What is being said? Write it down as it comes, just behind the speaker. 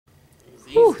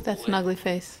Whew, that's an ugly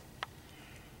face.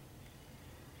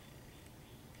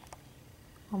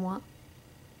 On what?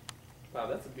 Wow,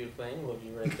 that's a beautiful angle of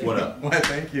you right there. What up? Why,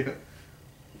 thank you.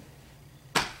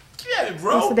 Get it,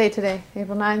 bro. What's the date today?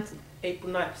 April 9th?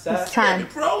 April 9th, What's Saturday. the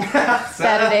time? Bro.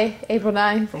 Saturday, April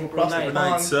 9th. From across the April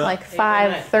pond. 9th, sir. Like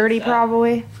 5:30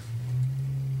 probably.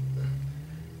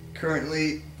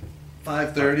 Currently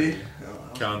 5:30.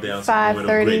 Countdown to the moment of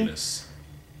 5:30. greatness.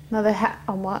 Another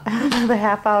another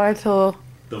half hour till.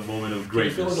 The moment of Can you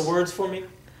fill in greatness. the words for me?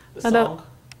 The I don't- song?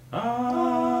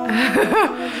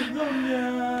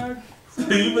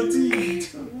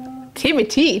 Timmy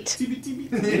Teat.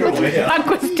 You're way up.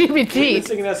 Fuck was Timmy We've been Teat?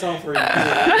 singing that song for years.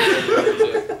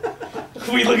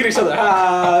 We look at each other.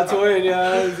 Ah, Toya.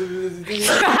 Yeah.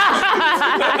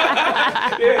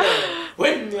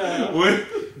 When,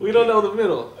 we don't know the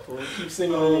middle. But we keep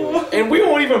singing anyway. And we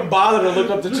won't even bother to look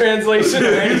up the translation or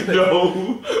anything.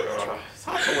 No.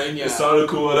 Toya. It sounded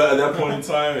cool at that point in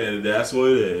time, and that's what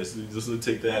it is. You just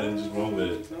take that and just run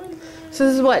with it. So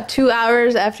this is what, 2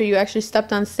 hours after you actually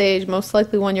stepped on stage, most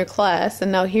likely won your class,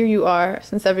 and now here you are,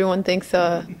 since everyone thinks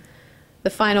the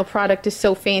final product is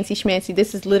so fancy schmancy.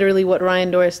 This is literally what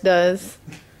Ryan Doris does.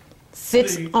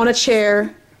 Sits on a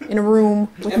chair in a room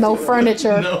with no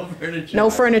furniture. No furniture. No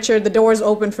furniture. The door's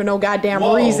open for no goddamn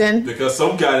reason. Because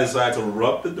some guy decided to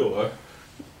rub the door.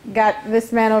 Got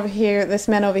this man over here, this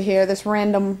man over here, this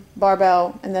random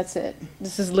barbell, and that's it.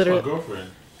 This is My literally. girlfriend.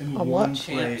 In A one what?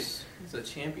 plate. Champs. It's a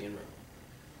champion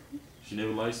room. She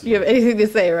never likes it. You have anything to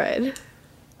say, right?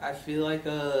 I feel like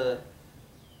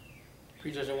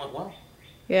prejudging went well.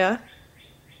 Yeah.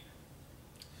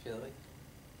 I feel like,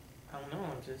 I don't know,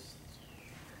 I'm just,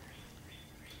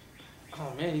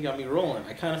 oh man, you got me rolling.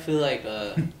 I kind of feel like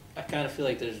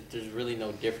there's really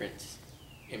no difference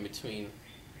in between,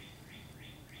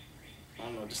 I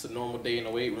don't know, just a normal day in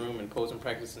the weight room and posing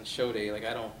practice and show day. Like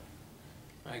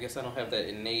I guess I don't have that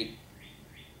innate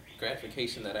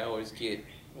gratification that I always get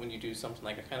when you do something.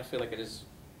 Like I kind of feel like I just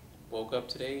woke up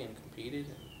today and competed.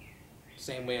 And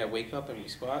same way I wake up and we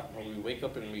squat, or we wake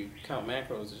up and we count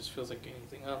macros, it just feels like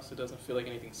anything else. It doesn't feel like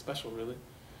anything special, really.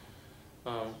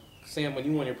 Sam, when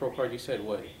you won your pro card, you said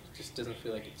what? It just doesn't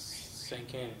feel like it's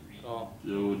sank in at all. It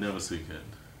will never sink in.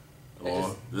 It Or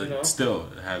just, you know, still,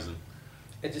 it hasn't.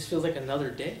 it just feels like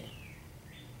another day.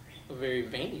 A very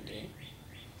veiny day.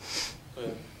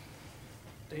 But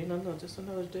day nonetheless, just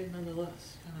another day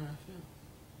nonetheless. Kind of how I feel.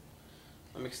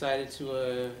 I'm excited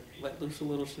to let loose a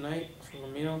little tonight for a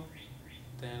meal.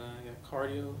 Then I got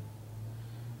cardio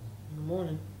in the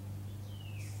morning.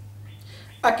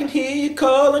 I can hear you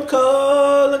calling,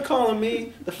 calling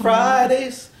me. The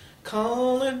Fridays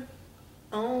calling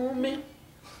on me.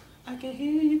 I can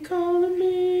hear you calling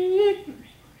me.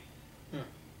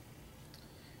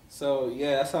 So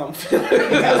yeah, that's how I'm feeling.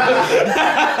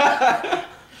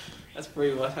 That's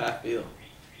pretty much how I feel.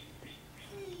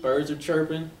 Birds are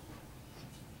chirping.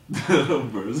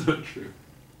 Birds are true.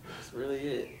 That's really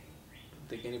it. I don't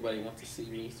think anybody wants to see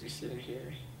me just sitting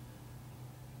here.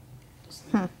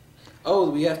 Oh,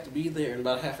 we have to be there in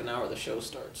about half an hour. The show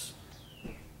starts.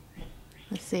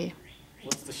 Let's see.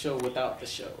 What's the show without the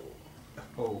show?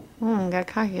 Oh. Got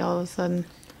cocky all of a sudden.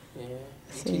 Yeah,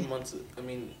 See. 18 months. I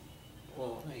mean,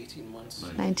 well, not 18 months.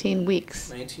 19 weeks.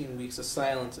 19 weeks of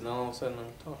silence, and all of a sudden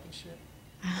I'm talking shit.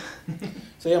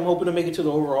 So yeah, I'm hoping to make it to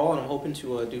the overall, and I'm hoping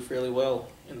to do fairly well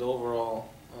in the overall.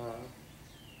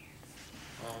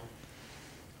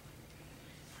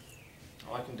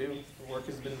 All I can do, the work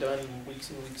has been done weeks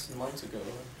and weeks and months ago.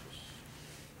 Just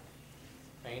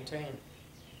maintain.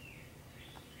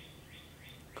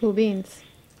 Cool beans.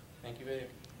 Thank you, babe.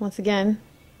 Once again,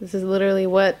 this is literally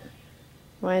what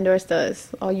Ryan Doris does.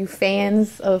 All you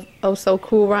fans of Oh So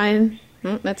Cool Ryan,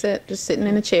 that's it. Just sitting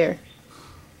in a chair.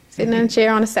 Sitting in a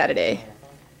chair on a Saturday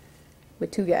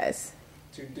with two guys.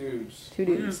 Two dudes. Two What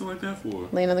do you dudes. like that for?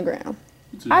 Laying on the ground.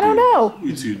 Two I don't dudes. know.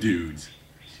 We two dudes.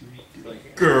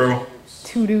 Like, Girl.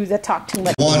 Two dudes that talk too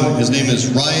much. One, his name is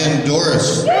Ryan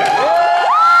Doris.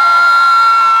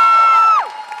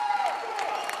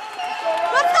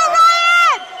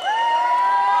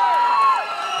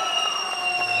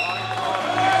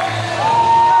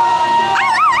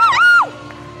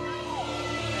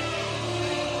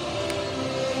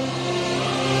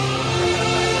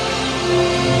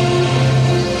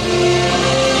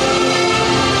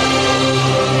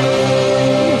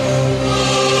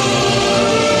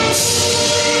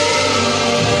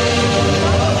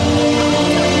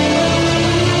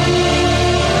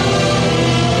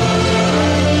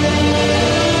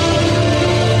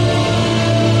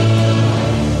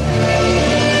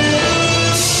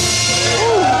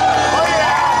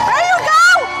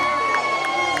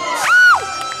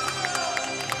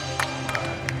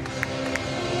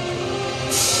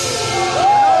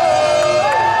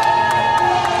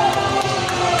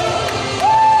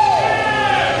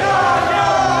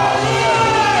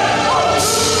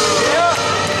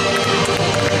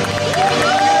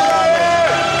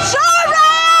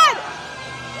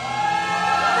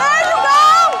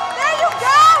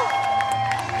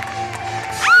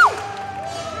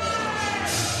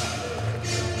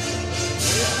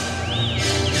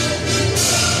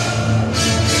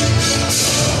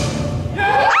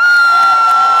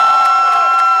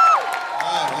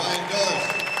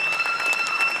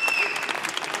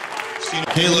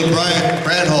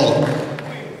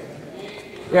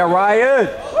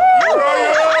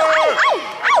 Ryan!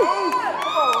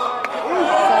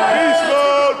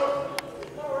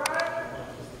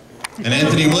 And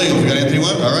Anthony Williams. We got Anthony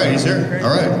Williams? All right, he's here.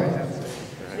 All right.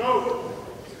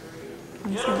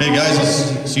 Hey guys,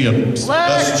 let's see a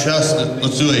best chest.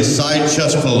 Let's do a side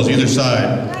chest pose, either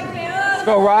side. Let's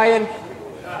go, Ryan.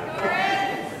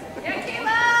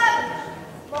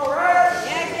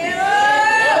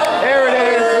 There it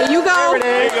is. There you go.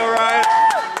 There you go, Ryan.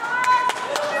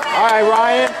 All right,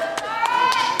 Ryan.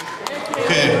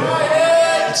 Okay.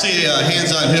 Let's see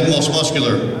hands on hip, most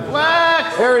muscular.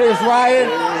 There it is, Ryan.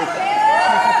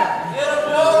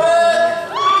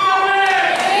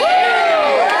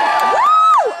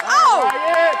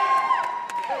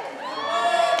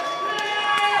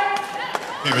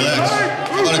 Okay, relax.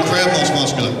 How about a crab, most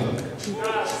muscular?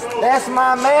 That's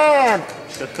my man.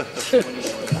 There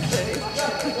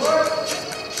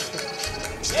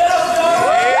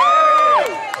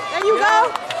you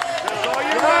go.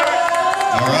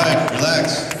 All right,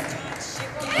 relax.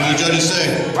 What do the judges say?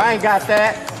 Ryan got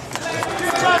that.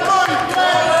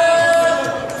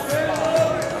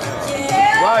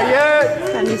 Ryan.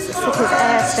 That needs to sit his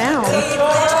ass down.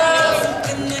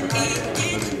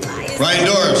 Ryan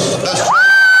Doris, best. There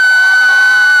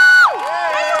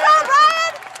you go,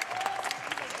 Ryan.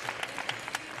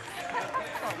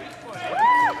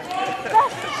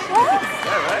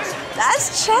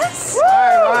 That's chess. All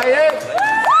right, Ryan.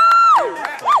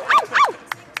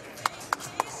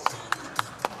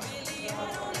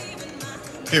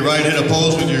 Okay, Ryan, hit a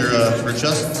pose with your for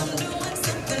chest.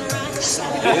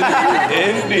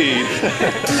 Indeed.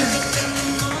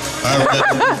 All right, we're good.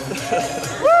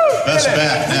 Best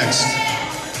back next.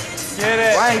 Get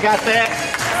it. Ryan got that.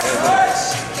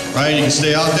 Ryan, you can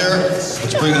stay out there.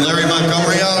 Let's bring Larry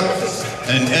Montgomery out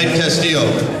and Ed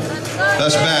Castillo.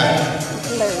 Best back.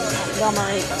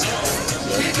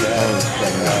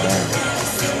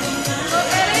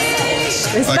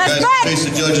 This All right, best guys, back. face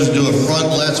the judges. Do a front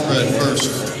lat spread first.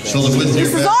 Show the width of This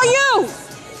your is back. all you.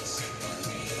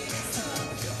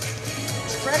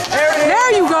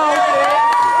 There you go.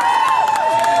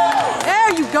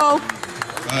 There you go. All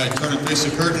right, turn and face the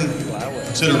curtain.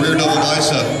 Consider rear double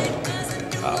bicep.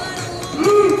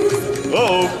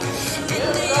 Oh.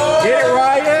 Get it,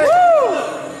 Ryan.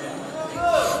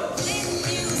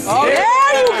 Oh,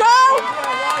 There you go.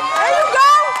 There you go.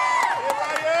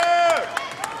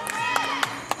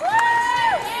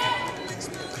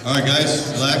 All right, guys,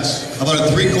 relax. How about a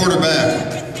 3/4 back?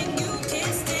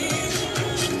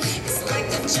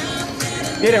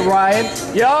 Get it, Ryan.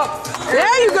 Yup.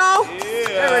 There you go.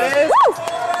 There it is. Woo.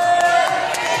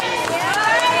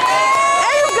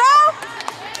 There you go.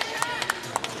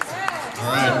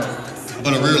 All right. How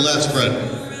about a rear lat spread?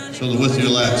 Show the width of your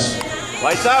lats.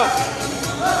 Lights out.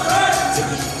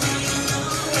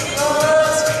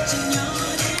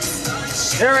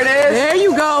 There it is. There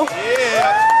you go.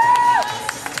 Yeah.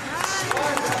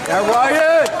 Now,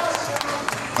 Ryan.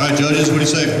 All right, judges, what do you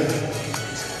say?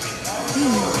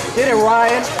 Get it,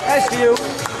 Ryan. That's you.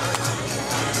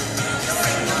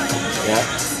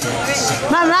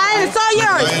 Come on, Ryan, it's all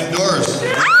yours. Ryan Doris.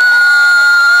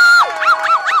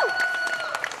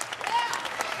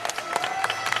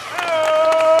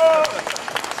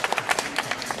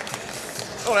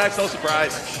 Don't act so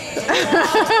surprised.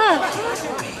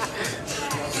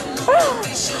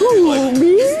 Ooh,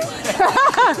 me?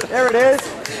 There it is.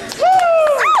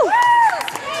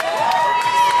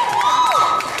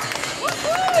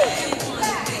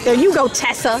 There you go,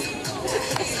 Tessa.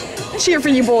 Cheer for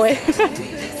you, boy.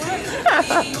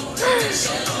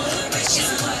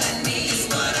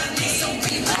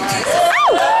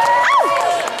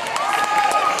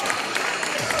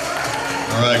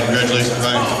 All right, congratulations,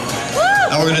 Ryan.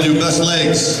 Now we're gonna do best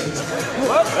legs.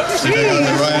 Stay back out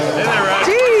there, Ryan. In there, right?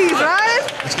 Jeez, Ryan.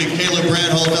 Let's get Caleb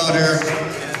Brandholt out here.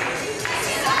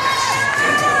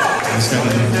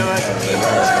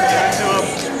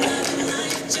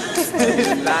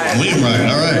 Liam Ryan,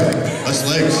 all right. Best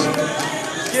legs.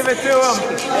 Give it to him.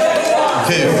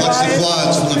 Okay, flex the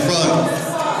quads from the front.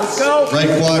 Let's go. Right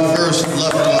quad first,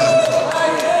 left quad.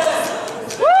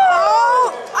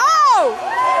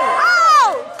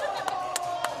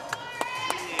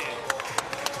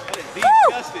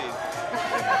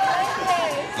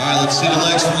 All right, let's see the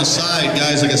legs from the side,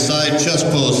 guys, like a side chest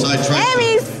pose, side tricep.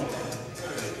 Emmys.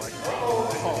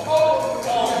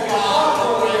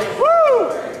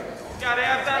 Gotta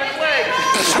have that leg.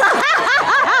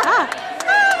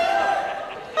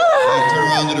 All right, turn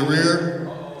around to the rear.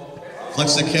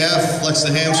 Flex the calf, flex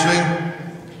the hamstring.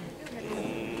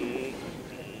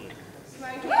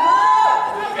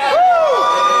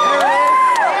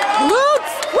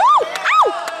 Glutes. Woo! Ow!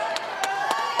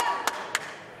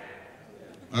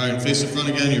 All right, face the front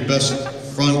again, your best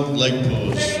front leg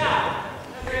pose.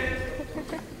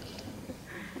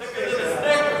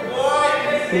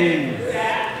 There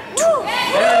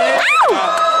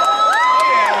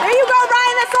you go,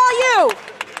 Ryan, that's all you.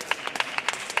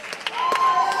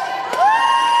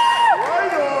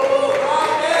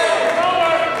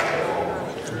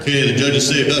 Okay, the judges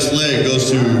say best leg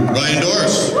goes to Ryan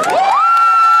Doris.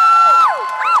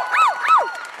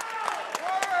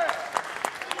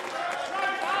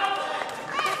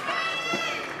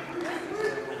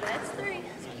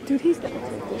 Dude, he's gonna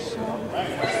take this shot.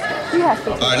 He has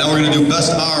to. All right, now we're gonna do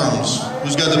best arms.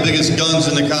 Who's got the biggest guns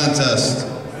in the contest?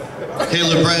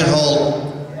 Caleb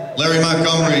Brandholt, Larry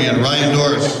Montgomery, and Ryan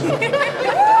Doris.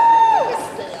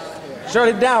 Shut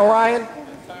it down, Ryan.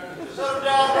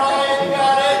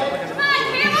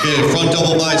 Okay, front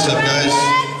double bicep, guys.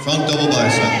 Front double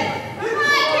bicep.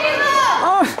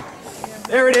 Oh,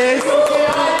 there it is.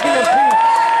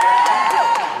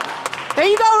 There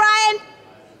you go, Ryan.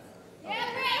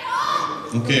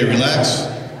 Okay, relax.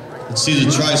 Let's see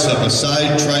the tricep, a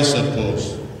side tricep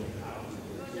pose.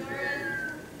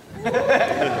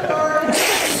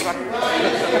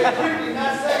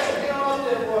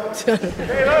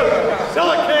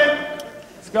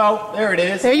 Let's go. There it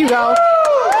is. There you go.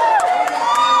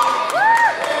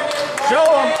 Show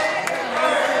him.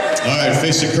 All right,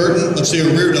 face the curtain. Let's see a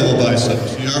rear double bicep.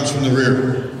 See the arms from the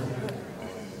rear.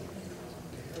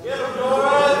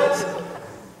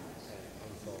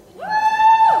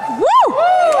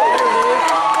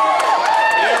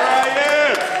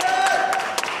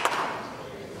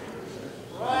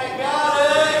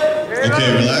 Okay,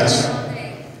 relax.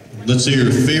 Let's see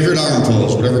your favorite arm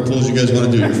pose. Whatever pose you guys want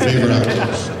to do, your favorite arm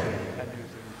pose.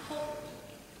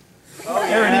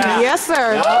 There it is. Yes,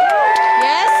 sir.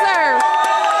 Yes, sir.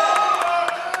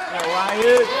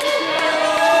 Ryan.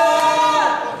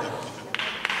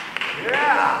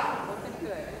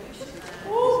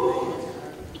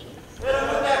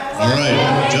 All right,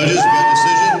 judges, my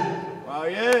decision.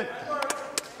 Ryan.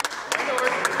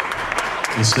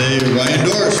 You say Ryan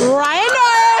Doris. Ryan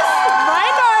Norris.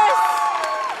 Ryan Norris.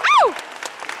 Ow!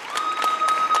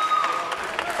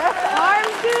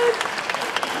 Arms, dude.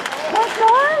 That's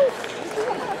arms.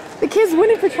 The kid's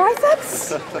winning for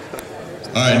triceps. All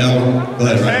right, now go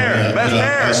ahead, Ryan. Best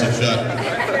hair. Bicep shot.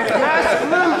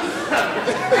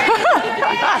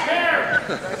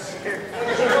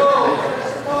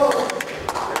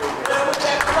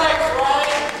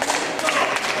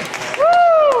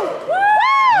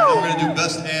 Now we're gonna do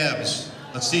best abs.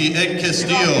 Let's see Ed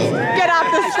Castillo, Get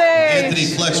off the stage. Anthony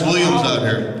Flex Williams out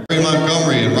here, Larry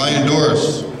Montgomery, and Ryan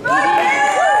Doris.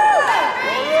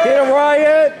 Get him,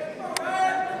 Ryan.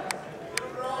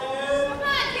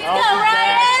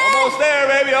 Almost there,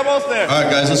 baby, almost there. All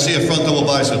right, guys, let's see a front double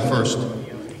bicep first.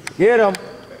 Get him.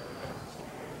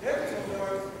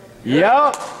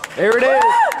 Yup. There it is.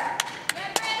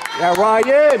 Yeah,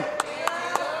 Ryan.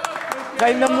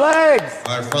 Tighten them legs.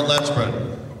 All right, front lat spread.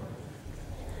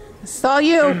 Saw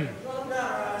you.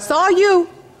 Saw you.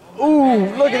 Ooh,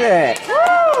 look at that.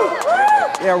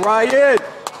 Yeah, Ryan.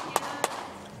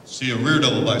 See a rear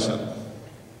double bicep.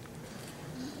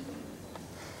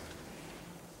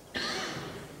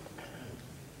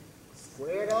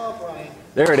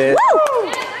 There it is.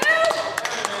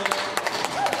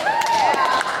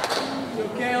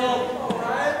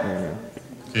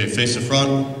 Okay, face the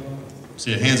front.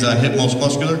 See a hands on hip, most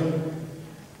muscular.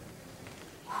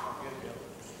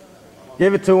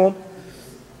 Give it to him.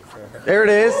 There it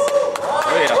is.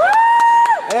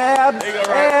 Abs.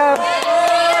 Abs.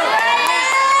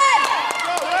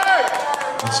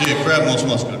 Let's see a crab, most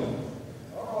muscular.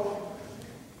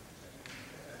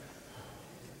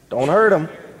 Don't hurt him.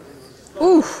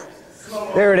 Oof.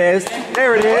 There it is.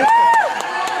 There it is.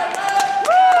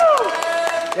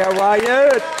 Yeah,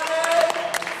 Ryan.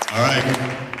 All right.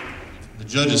 The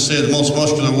judges say the most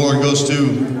muscular award goes to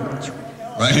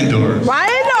Ryan Doris.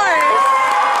 Ryan Norris.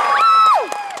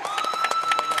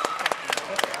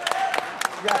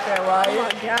 You got that, Oh Ryan?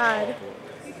 my God.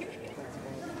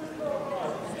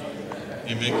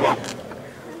 Hey, Vic.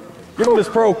 Give him his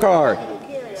pro card.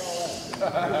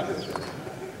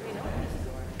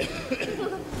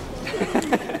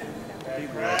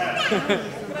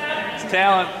 It's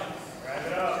talent.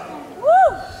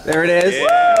 There it is.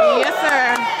 Yes,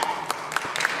 sir.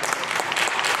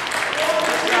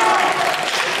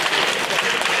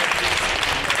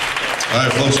 All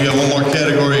right, folks, we got one more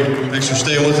category. Thanks for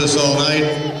staying with us all night.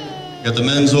 We got the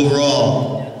men's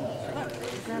overall.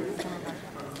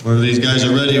 Whenever these guys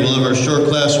are ready, we'll have our short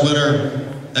class winner,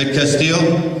 Ed Castillo.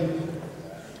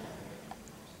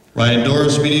 Ryan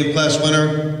Doris, medium class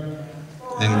winner.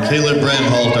 And Caleb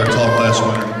Brandholt, our tall class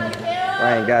winner.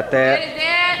 Ryan got that.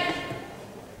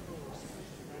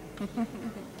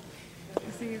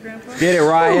 Get it,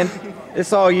 Ryan.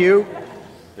 It's all you.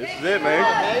 This is it, man.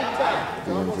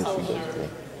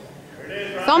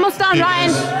 It's almost done, Okay,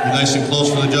 Ryan. guys, be nice and close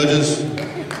for the judges.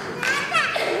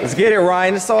 Let's get it,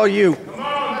 Ryan. It's all you. Come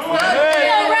on,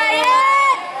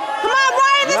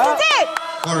 Ryan, this is it.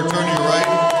 Quarter turn to your right.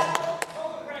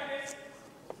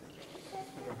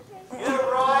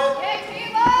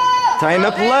 Tighten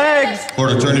up the legs.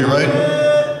 Quarter turn to your right.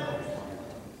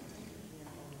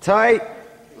 Tight.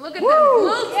 Look at the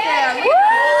glutes there.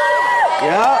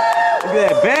 Yeah. Look at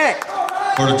that back.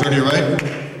 Quarter turn to your right.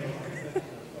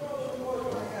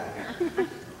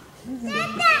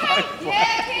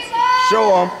 Show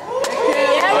them.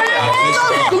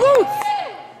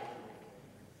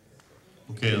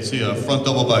 Okay, let's see a front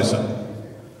double bicep.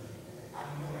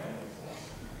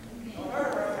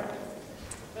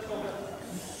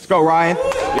 Let's go, Ryan.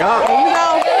 Yeah. There you go.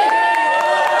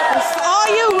 It's all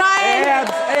you, Ryan.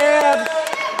 Abs, abs.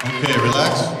 Okay,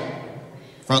 relax.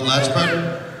 Front lat spread.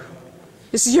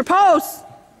 This is your pose.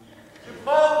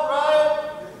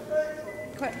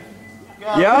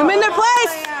 Yeah. I'm in their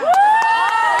place.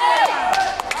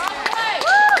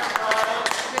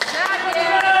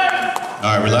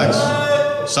 All right, relax.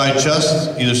 Side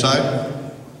chest, either side.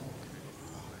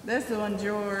 This one's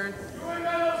yours.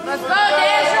 Let's go,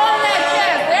 Dan. Show them that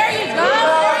chest. There you go.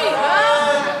 There you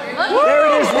go. Look. There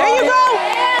it is, There you Ryan. go.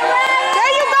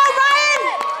 There you go, Ryan.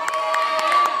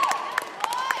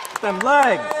 Them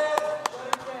legs.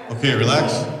 Okay, relax.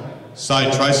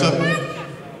 Side tricep.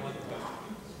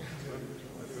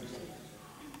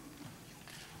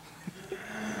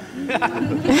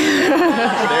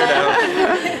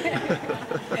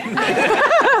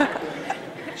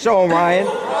 Show them, Ryan.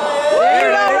 There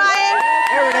you go, Ryan.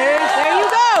 There it is. There you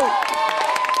go.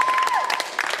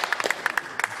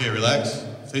 Okay, relax.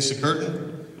 Face the curtain.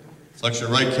 Flex your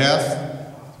right calf.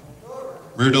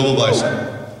 Rear double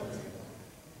bicep.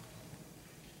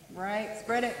 Right,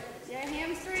 spread it.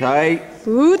 Tight.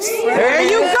 Boots. There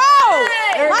you go.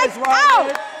 There it Lights is,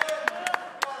 Ryan. out.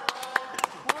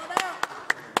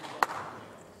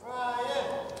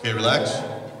 Okay, relax.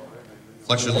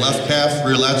 Flex your left calf,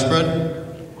 rear lat spread.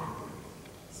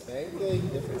 Same thing,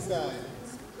 different side.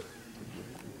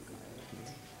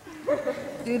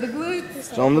 Do the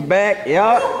glutes. Show them the back.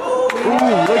 Yeah. Ooh, look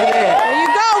at that. There you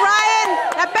go, Ryan.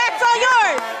 That back's all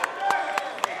yours.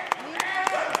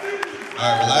 All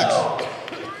right, relax.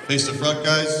 Face the front,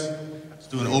 guys. Let's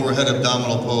do an overhead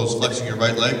abdominal pose, flexing your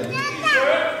right leg.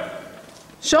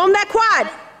 Show them that quad.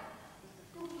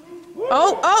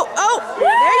 Oh.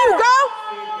 There you go.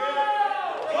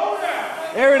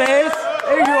 There it is.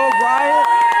 There you go, Ryan.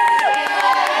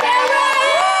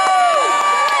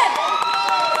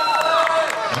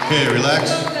 Okay,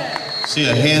 relax. See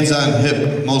a hands on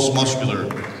hip, most muscular.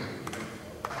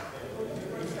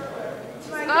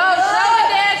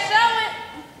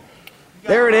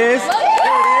 There it is.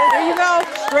 There you go.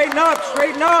 Straighten up,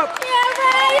 straighten up.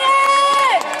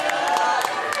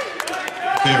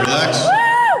 Okay, relax.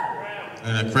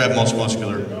 And a crab, most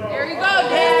muscular. There you go,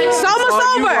 Dad. It's almost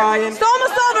all you, over. Ryan. It's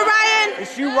almost over, Ryan.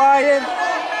 It's you, Ryan.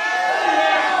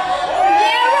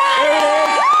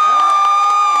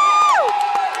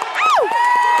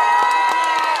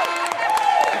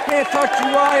 Can't touch you,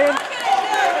 Ryan.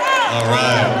 All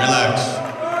right, relax.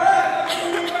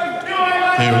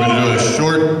 Okay, we're gonna do a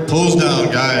short pose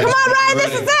down, guys. Come on, Ryan. Ready.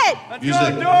 This is it.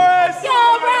 Music. Doris. This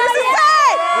is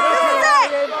it. This is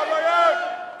it.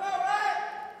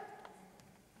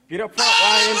 Get up front,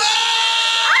 Ryan.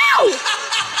 Ow!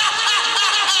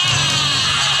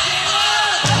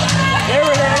 There it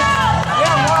is.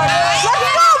 Yeah, Ryan. Let's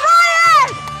go, Ryan!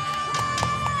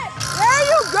 There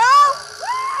you go.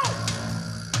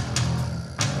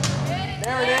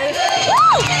 There it is.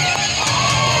 Woo!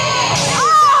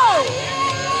 Oh!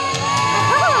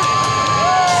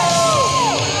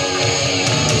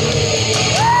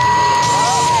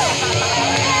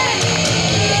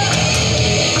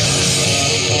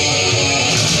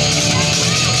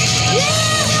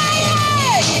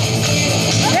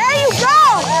 There you go!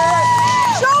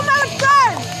 Show them how it's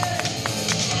done!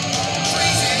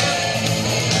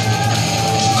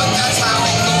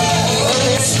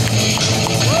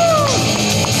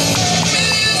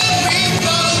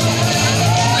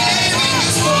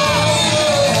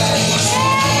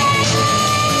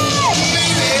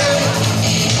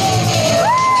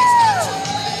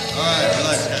 All right,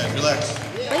 relax, guys, relax.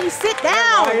 Then you sit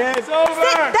down! Ryan, it's over.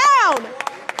 Sit down!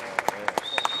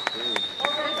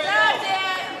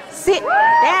 Sit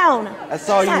down! down. I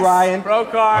saw you, Ryan. All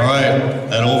right,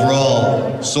 that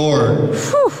overall sword.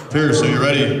 Pierce, are you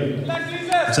ready?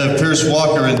 Let's have Pierce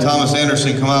Walker and Thomas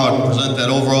Anderson come out and present that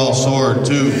overall sword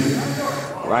to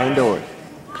Ryan Doors.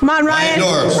 Come on, Ryan.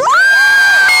 Doors.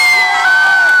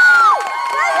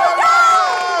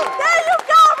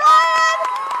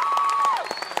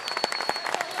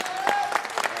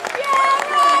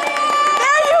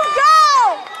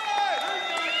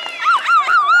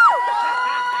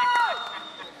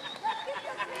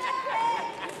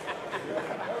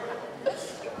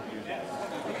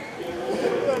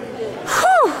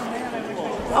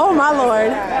 Oh my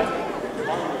Lord.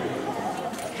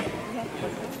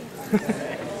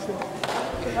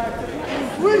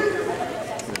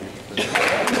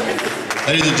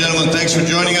 Ladies and gentlemen, thanks for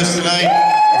joining us tonight.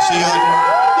 See you on.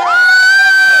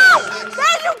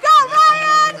 There you go,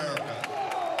 Ryan.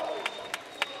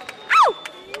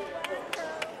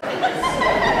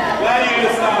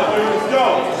 Gladiator style, dude. Let's go.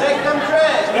 Take them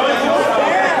trash. No, it's your style.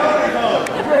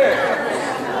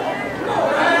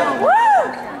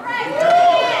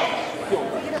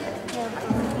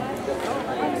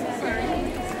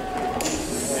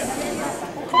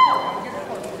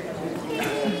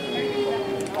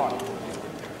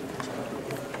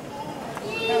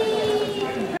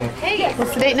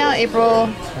 What's the date now? April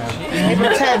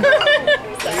 10th.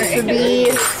 This would be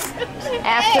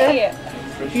after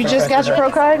you just got your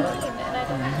pro card.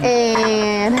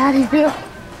 And how do you feel?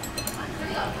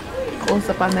 Close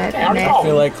up on that. I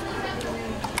feel like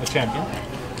a champion.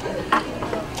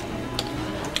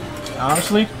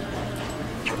 Honestly,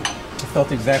 it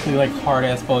felt exactly like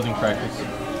hard-ass posing practice.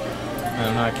 I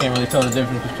don't know, I can't really tell the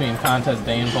difference between contest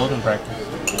day and posing practice.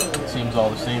 It seems all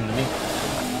the same to me.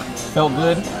 Felt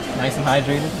good, nice and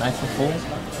hydrated, nice and full.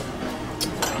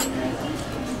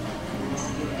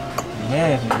 Man,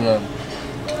 this is good.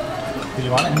 Did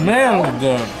you want it? Man, this is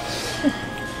good.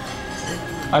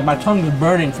 Like my tongue is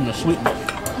burning from the sweetness.